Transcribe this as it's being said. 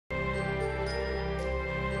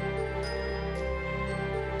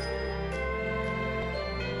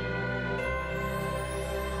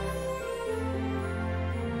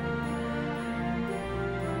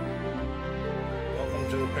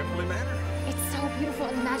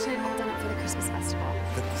imagine it all done up for the Christmas festival.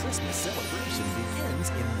 The Christmas celebration begins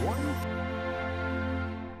in one...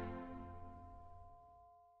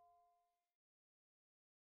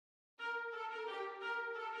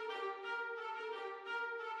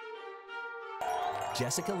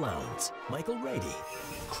 Jessica Lowndes, Michael Rady,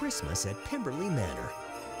 Christmas at Pemberley Manor.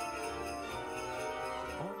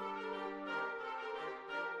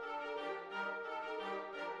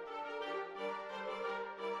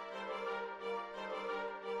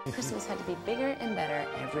 Christmas had to be bigger and better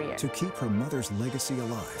every year. To keep her mother's legacy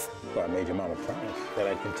alive. Well, I made your mama promise that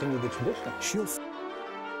I'd continue the tradition. She'll...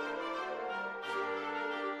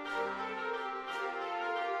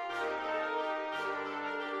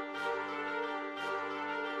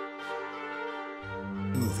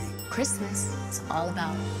 movie. Christmas is all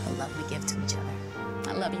about the love we give to each other.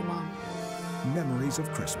 I love you, Mom. Memories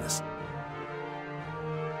of Christmas.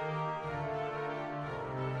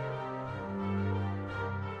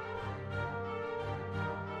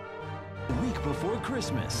 Week before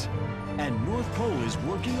Christmas, and North Pole is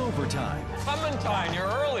working overtime. Clementine, you're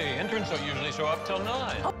early. Interns don't usually show up till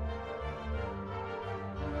 9. Oh.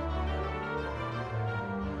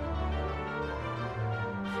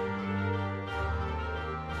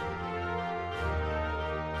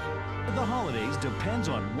 The holidays depends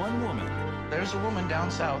on one woman. There's a woman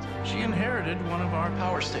down south. She inherited one of our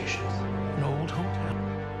power stations, an old hotel.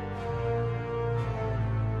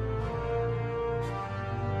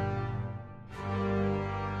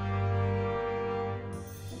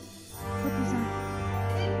 Put these on.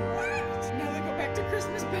 What? Now they go back to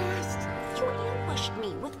Christmas past. You ambushed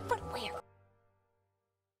me with footwear.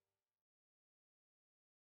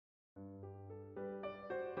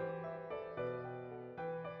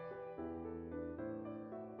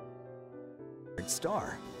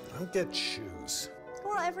 Star. I'll get shoes.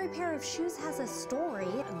 Well, every pair of shoes has a story.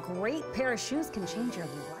 A great pair of shoes can change your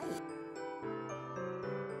life.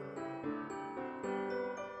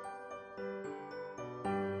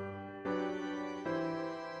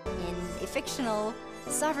 In a fictional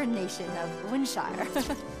sovereign nation of Windshire.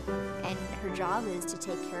 And her job is to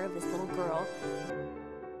take care of this little girl.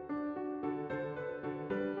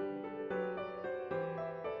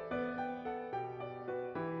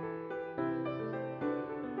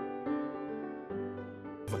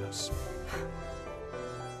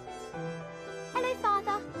 Hello,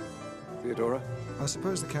 Father. Theodora, I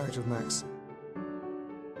suppose the character of Max...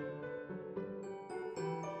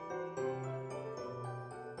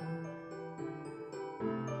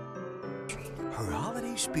 Her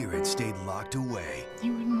holiday spirit stayed locked away.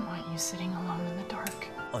 You wouldn't want you sitting alone in the dark.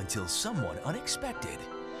 Until someone unexpected.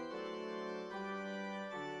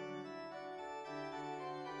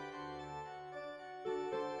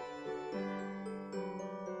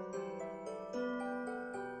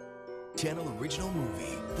 Channel original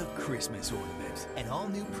movie, The Christmas Ornament. An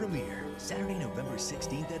all-new premiere, Saturday, November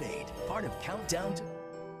 16th at 8. Part of Countdown to...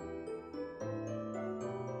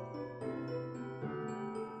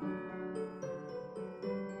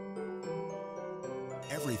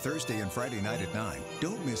 Every Thursday and Friday night at 9.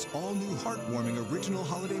 Don't miss all new heartwarming original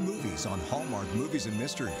holiday movies on Hallmark Movies and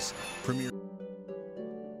Mysteries. Premiere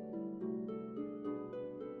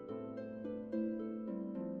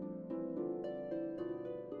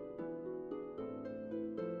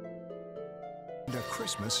A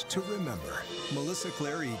Christmas to Remember. Melissa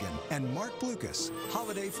Claire Egan and Mark Blucas.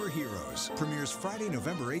 Holiday for Heroes. Premieres Friday,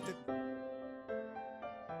 November 8th.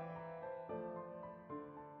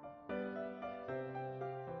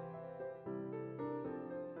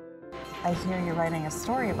 I hear you're writing a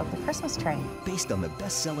story about the Christmas train. Based on the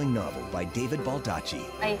best-selling novel by David Baldacci.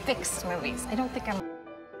 I fix movies. I don't think I'm...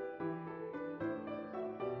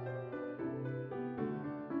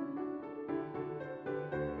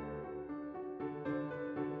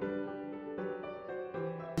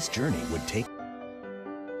 This journey would take...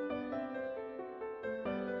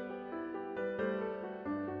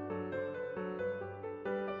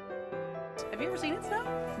 Have you ever seen it snow?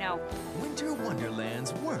 No. Winter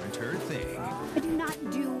wonderlands weren't her thing. I do not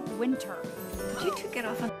do winter. Did you two get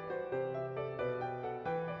off on...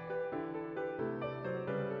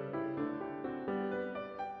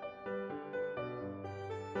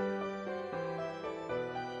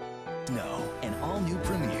 No, an all-new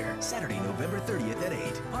premiere, Saturday, November 30th at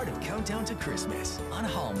 8. Part of Countdown to Christmas on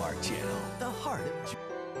Hallmark Channel. The heart of...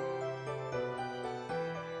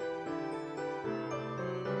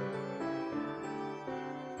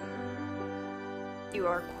 You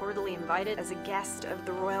are cordially invited as a guest of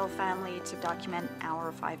the royal family to document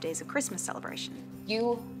our 5 days of Christmas celebration.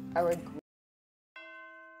 You are a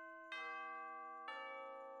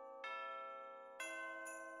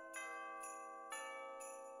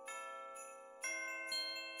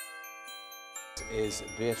is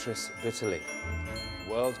Beatrice Bitterly,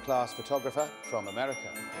 world-class photographer from America.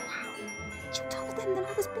 Wow, you told them that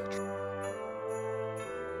I was Beatrice.